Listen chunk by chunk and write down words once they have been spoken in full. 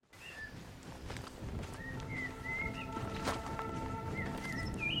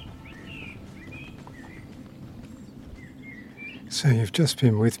So you've just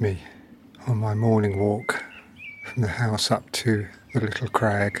been with me on my morning walk from the house up to the little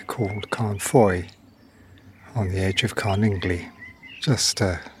crag called Carn Foy on the edge of Carningley, just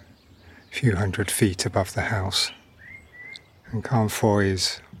a few hundred feet above the house. And Carn Foy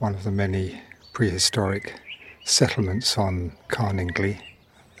is one of the many prehistoric settlements on Carningley.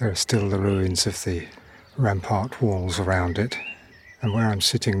 There are still the ruins of the rampart walls around it, and where I'm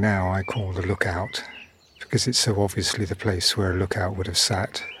sitting now I call the lookout, because it's so obviously the place where a lookout would have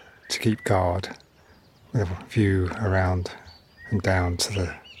sat to keep guard, with a view around and down to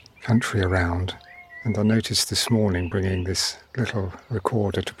the country around. And I noticed this morning bringing this little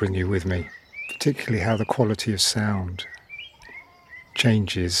recorder to bring you with me, particularly how the quality of sound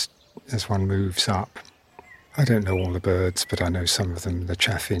changes as one moves up. I don't know all the birds, but I know some of them, the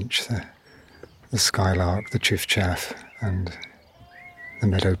chaffinch, the skylark, the chiffchaff, and the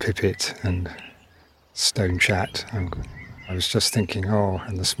meadow pipit, and stone chat. And I was just thinking,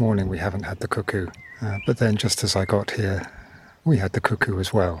 and this morning we haven't had the cuckoo. But then just as I got here, we had the cuckoo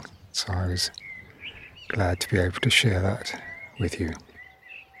as well. So I was glad to be able to share that with you.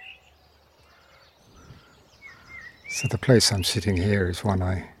 So the place I'm sitting here is one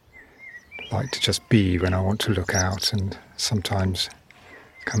I like to just be when I want to look out, and sometimes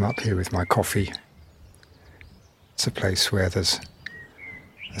come up here with my coffee. It's a place where there's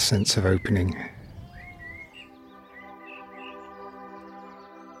a sense of opening.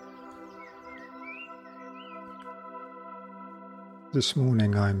 This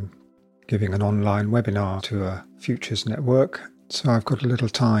morning I'm giving an online webinar to a Futures Network, so I've got a little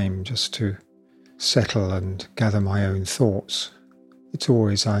time just to settle and gather my own thoughts. It's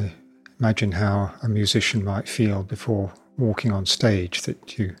always, I imagine, how a musician might feel before walking on stage,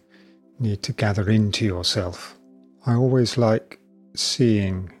 that you need to gather into yourself. I always like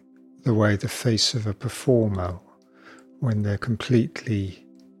seeing the way the face of a performer, when they're completely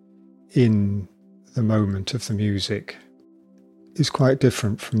in the moment of the music, is quite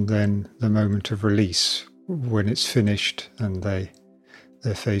different from then the moment of release, when it's finished and their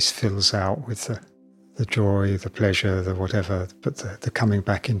face fills out with the joy, the pleasure, the whatever, but the coming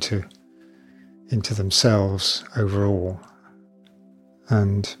back into themselves overall.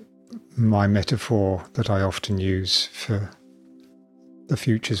 And my metaphor that I often use for the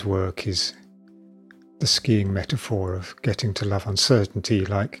Futures work is the skiing metaphor of getting to love uncertainty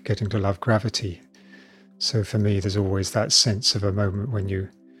like getting to love gravity. So for me, there's always that sense of a moment when you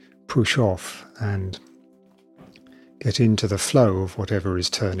push off and get into the flow of whatever is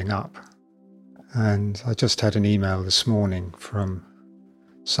turning up. And I just had an email this morning from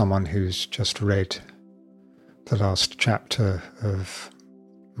someone who's just read the last chapter of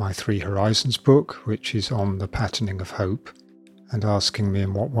my Three Horizons book, which is on the patterning of hope, and asking me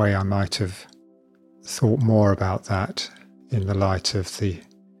in what way I might have thought more about that in the light of the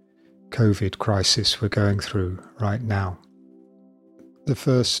COVID crisis we're going through right now. The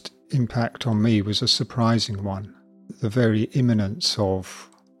first impact on me was a surprising one. The very imminence of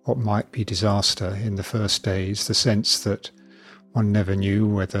what might be disaster in the first days, the sense that one never knew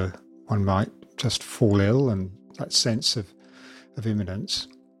whether one might just fall ill, and that sense of imminence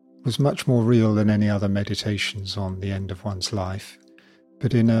was much more real than any other meditations on the end of one's life,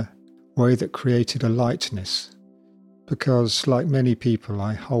 but in a way that created a lightness. Because, like many people,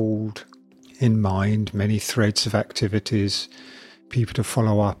 I hold in mind many threads of activities, people to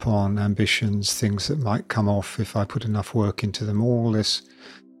follow up on, ambitions, things that might come off if I put enough work into them, all this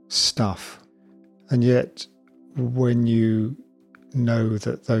stuff. And yet, when you know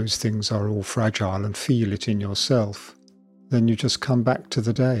that those things are all fragile and feel it in yourself, then you just come back to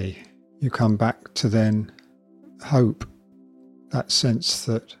the day. You come back to then hope, that sense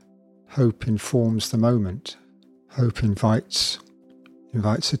that hope informs the moment. Hope invites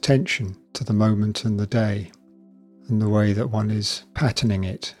attention to the moment and the day, and the way that one is patterning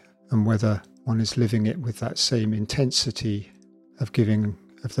it, and whether one is living it with that same intensity of giving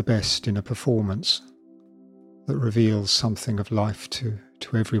of the best in a performance that reveals something of life to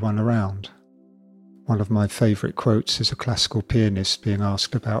everyone around. One of my favourite quotes is a classical pianist being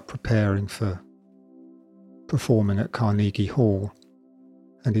asked about preparing for performing at Carnegie Hall,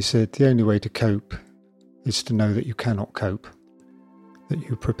 and he said, the only way to cope is to know that you cannot cope, that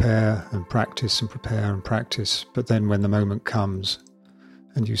you prepare and practice and prepare and practice, but then when the moment comes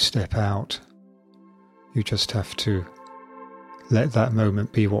and you step out, you just have to let that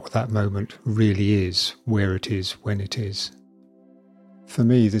moment be what that moment really is, where it is, when it is. For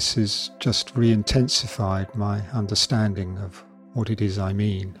me, this has just re-intensified my understanding of what it is I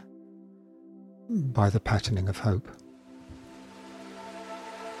mean by the patterning of hope.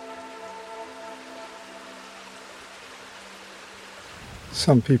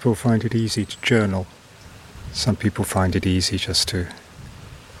 Some people find it easy to journal. Some people find it easy just to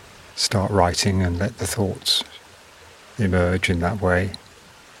start writing and let the thoughts emerge in that way.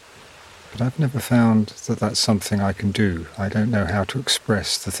 But I've never found that that's something I can do. I don't know how to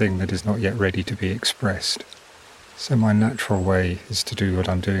express the thing that is not yet ready to be expressed. So my natural way is to do what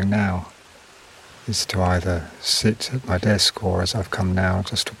I'm doing now, is to either sit at my desk or, as I've come now,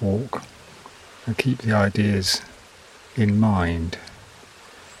 just to walk and keep the ideas in mind.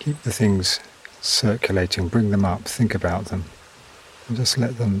 Keep the things circulating, bring them up, think about them, and just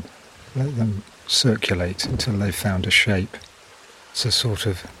let them circulate until they've found a shape. It's a sort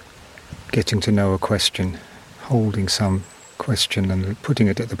of getting to know a question, holding some question and putting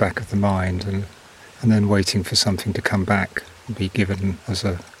it at the back of the mind, and then waiting for something to come back and be given as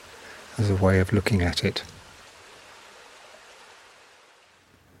a way of looking at it.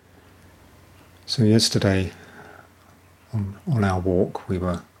 So yesterday, on our walk, we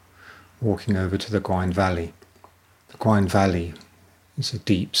were walking over to the Gwaun Valley. The Gwaun Valley is a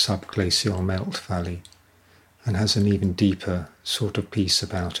deep subglacial melt valley and has an even deeper sort of peace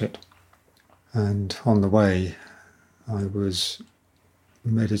about it. And on the way, I was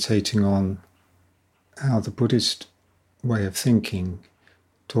meditating on how the Buddhist way of thinking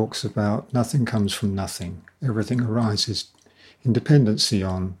talks about nothing comes from nothing. Everything arises in dependency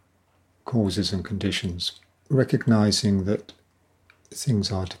on causes and conditions. Recognizing that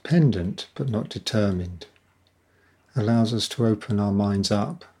things are dependent but not determined allows us to open our minds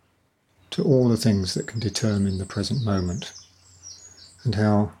up to all the things that can determine the present moment, and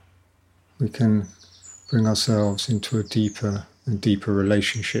how we can bring ourselves into a deeper and deeper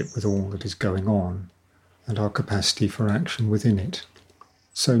relationship with all that is going on and our capacity for action within it.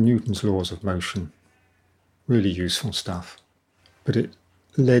 So Newton's laws of motion, really useful stuff, but it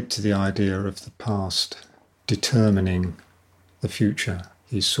led to the idea of the past determining the future,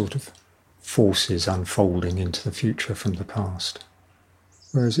 these sort of forces unfolding into the future from the past.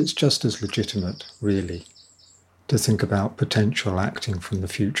 Whereas it's just as legitimate, really, to think about potential acting from the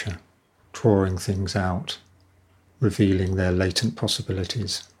future, drawing things out, revealing their latent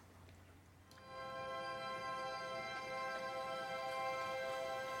possibilities.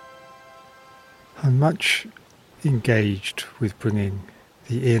 I'm much engaged with bringing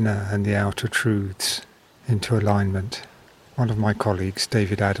the inner and the outer truths into alignment. One of my colleagues,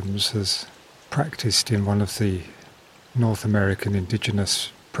 David Adams, has practiced in one of the North American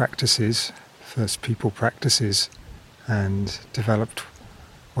indigenous practices, First People practices, and developed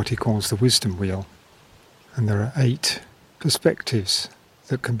what he calls the wisdom wheel. And there are 8 perspectives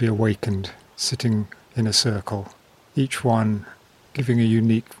that can be awakened sitting in a circle, each one giving a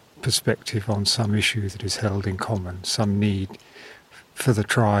unique perspective on some issue that is held in common, some need for the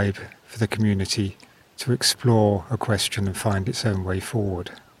tribe, for the community, to explore a question and find its own way forward.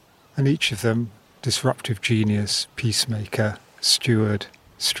 And each of them, disruptive genius, peacemaker, steward,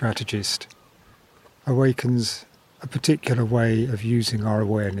 strategist, awakens a particular way of using our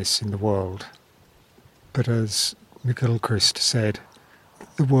awareness in the world. But as McGilchrist said,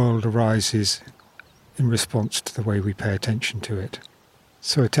 the world arises in response to the way we pay attention to it.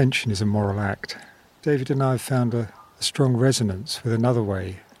 So attention is a moral act. David and I have found a strong resonance with another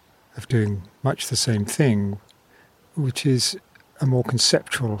way of doing much the same thing, which is a more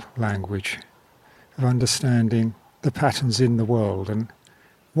conceptual language of understanding the patterns in the world and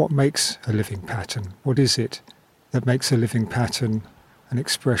what makes a living pattern. What is it that makes a living pattern an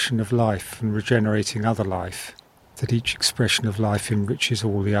expression of life and regenerating other life, that each expression of life enriches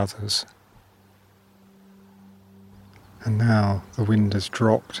all the others? And now the wind has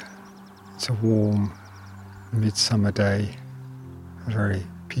dropped. It's a warm midsummer day, a very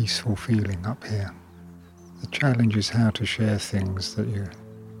peaceful feeling up here. The challenge is how to share things that you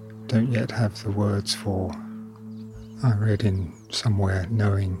don't yet have the words for. I read in somewhere,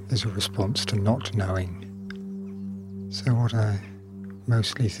 knowing is a response to not knowing. So what I'm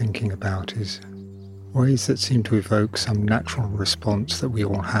mostly thinking about is ways that seem to evoke some natural response that we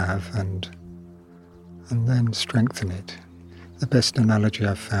all have and then strengthen it. The best analogy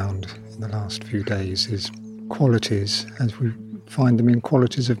I've found in the last few days is qualities as we find them in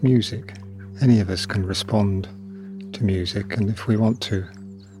qualities of music. Any of us can respond to music, and if we want to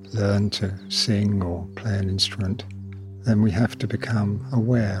learn to sing or play an instrument, then we have to become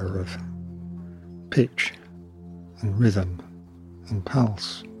aware of pitch and rhythm and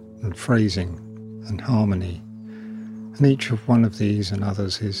pulse and phrasing and harmony. And each of one of these and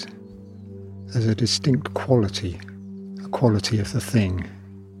others has a distinct quality, a quality of the thing.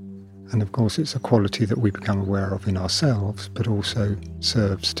 And of course it's a quality that we become aware of in ourselves, but also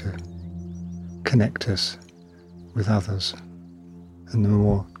serves to connect us with others. And the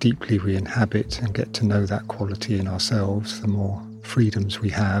more deeply we inhabit and get to know that quality in ourselves, the more freedoms we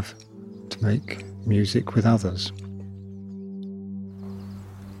have to make music with others.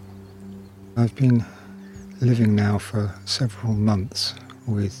 I've been living now for several months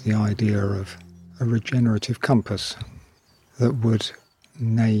with the idea of a regenerative compass that would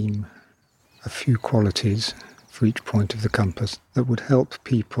name a few qualities for each point of the compass that would help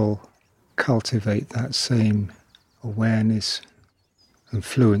people cultivate that same awareness and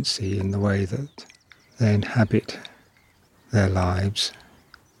fluency in the way that they inhabit their lives,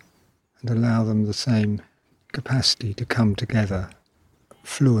 and allow them the same capacity to come together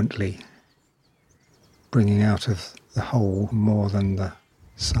fluently, bringing out of the whole more than the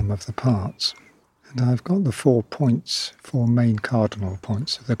sum of the parts. And I've got the 4 main cardinal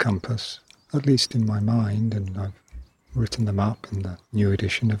points of the compass, at least in my mind, and I've written them up in the new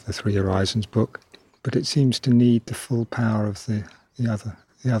edition of the Three Horizons book. But it seems to need the full power of the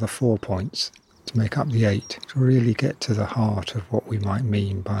other 4 points to make up the 8, to really get to the heart of what we might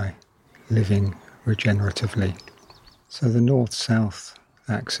mean by living regeneratively. So the north-south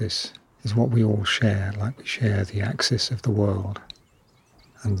axis is what we all share, like we share the axis of the world.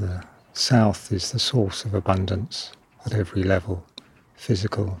 And the south is the source of abundance at every level,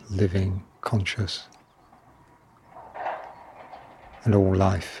 physical, living, conscious, and all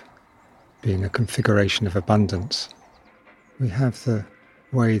life being a configuration of abundance. We have the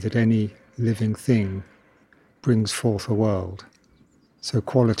way that any living thing brings forth a world. So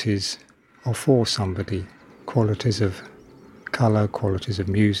qualities are for somebody, qualities of colour, qualities of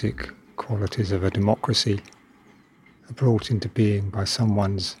music, qualities of a democracy are brought into being by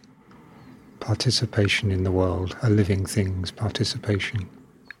someone's participation in the world, a living thing's participation.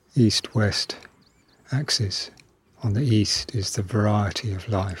 East-west axis. On the east is the variety of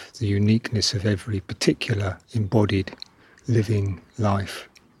life, the uniqueness of every particular embodied living life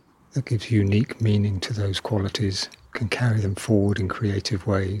that gives unique meaning to those qualities, can carry them forward in creative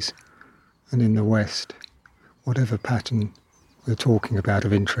ways. And in the west, whatever pattern we're talking about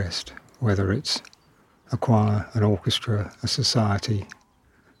of interest, whether it's a choir, an orchestra, a society,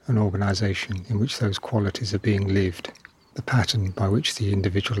 an organisation in which those qualities are being lived, the pattern by which the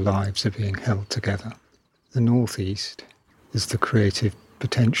individual lives are being held together. The northeast is the creative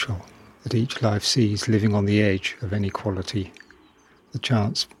potential that each life sees living on the edge of any quality, the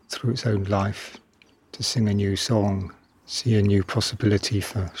chance through its own life to sing a new song, see a new possibility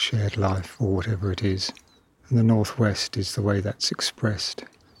for shared life or whatever it is. And the northwest is the way that's expressed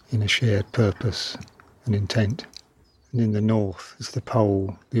in a shared purpose and intent. And in the north is the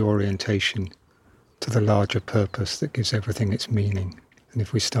pole, the orientation to the larger purpose that gives everything its meaning. And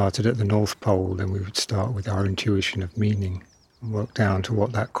if we started at the North Pole, then we would start with our intuition of meaning and work down to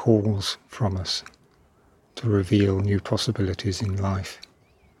what that calls from us to reveal new possibilities in life,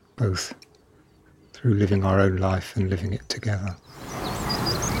 both through living our own life and living it together.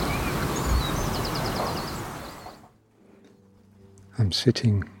 I'm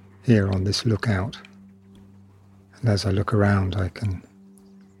sitting here on this lookout, and as I look around I can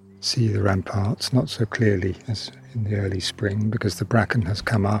see the ramparts, not so clearly as in the early spring because the bracken has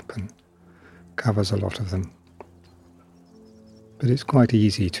come up and covers a lot of them. But it's quite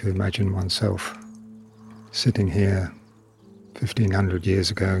easy to imagine oneself sitting here 1500 years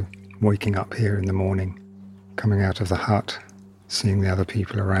ago, waking up here in the morning, coming out of the hut, seeing the other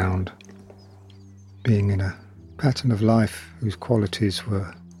people around, being in a pattern of life whose qualities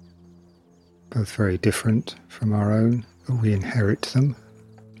were both very different from our own, but we inherit them.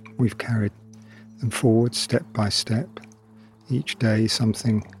 We've carried them forward step by step. Each day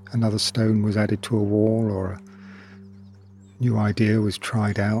another stone was added to a wall or a new idea was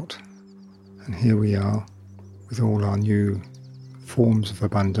tried out. And here we are with all our new forms of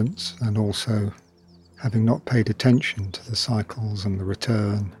abundance, and also having not paid attention to the cycles and the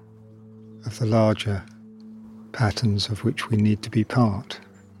return of the larger patterns of which we need to be part.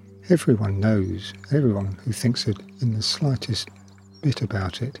 Everyone knows, everyone who thinks it in the slightest bit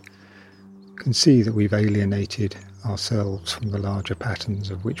about it can see that we've alienated ourselves from the larger patterns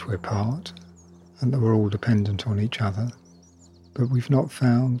of which we're part, and that we're all dependent on each other. But we've not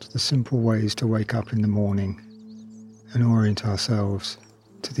found the simple ways to wake up in the morning and orient ourselves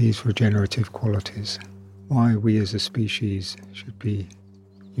to these regenerative qualities. Why we as a species should be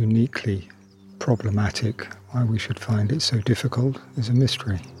uniquely problematic, why we should find it so difficult, is a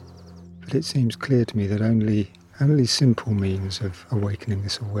mystery. But it seems clear to me that only simple means of awakening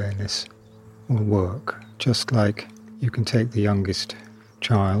this awareness will work. Just like you can take the youngest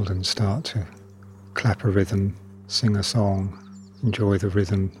child and start to clap a rhythm, sing a song, enjoy the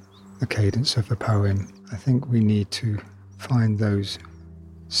rhythm, the cadence of a poem. I think we need to find those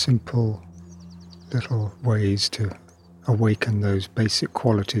simple little ways to awaken those basic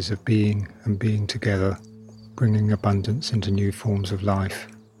qualities of being and being together, bringing abundance into new forms of life,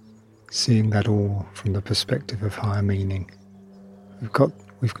 seeing that all from the perspective of higher meaning.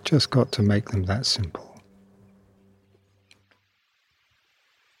 We've just got to make them that simple.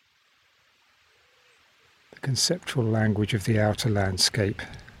 The conceptual language of the outer landscape,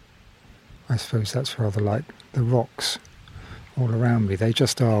 I suppose that's rather like the rocks all around me. They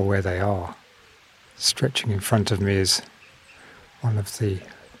just are where they are. Stretching in front of me is one of the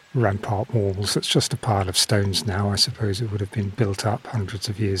rampart walls. It's just a pile of stones now. I suppose it would have been built up hundreds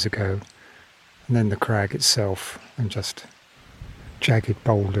of years ago. And then the crag itself, and just jagged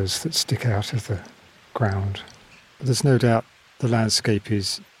boulders that stick out of the ground. But there's no doubt the landscape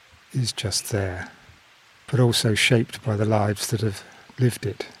is just there, but also shaped by the lives that have lived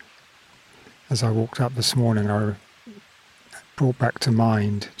it. As I walked up this morning, I came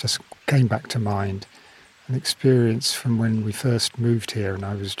back to mind an experience from when we first moved here, and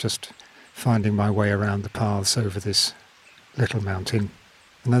I was just finding my way around the paths over this little mountain.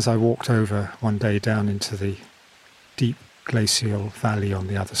 And as I walked over one day down into the deep glacial valley on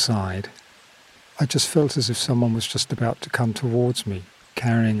the other side, I just felt as if someone was just about to come towards me,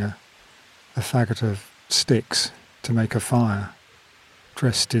 carrying a faggot of sticks to make a fire,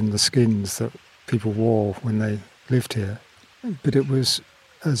 dressed in the skins that people wore when they lived here. But it was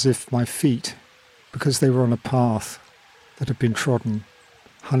as if my feet, because they were on a path that had been trodden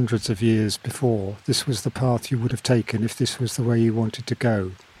hundreds of years before, this was the path you would have taken if this was the way you wanted to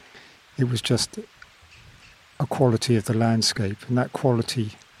go. It was just a quality of the landscape, and that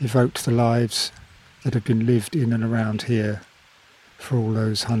quality evoked the lives that have been lived in and around here for all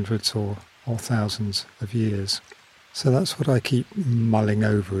those hundreds or thousands of years. So that's what I keep mulling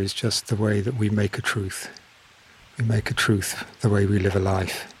over, is just the way that we make a truth. We make a truth the way we live a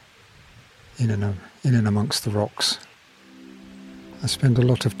life, in and amongst the rocks. I spend a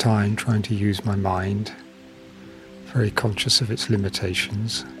lot of time trying to use my mind, very conscious of its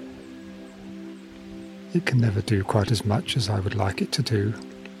limitations. It can never do quite as much as I would like it to do.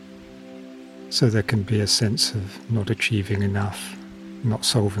 So there can be a sense of not achieving enough, not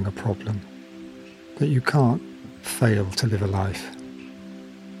solving a problem. But you can't fail to live a life.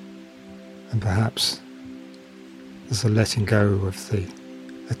 And perhaps there's a letting go of the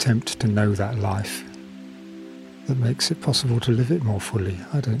attempt to know that life that makes it possible to live it more fully.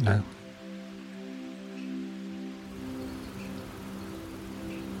 I don't know.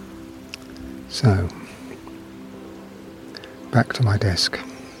 So, back to my desk.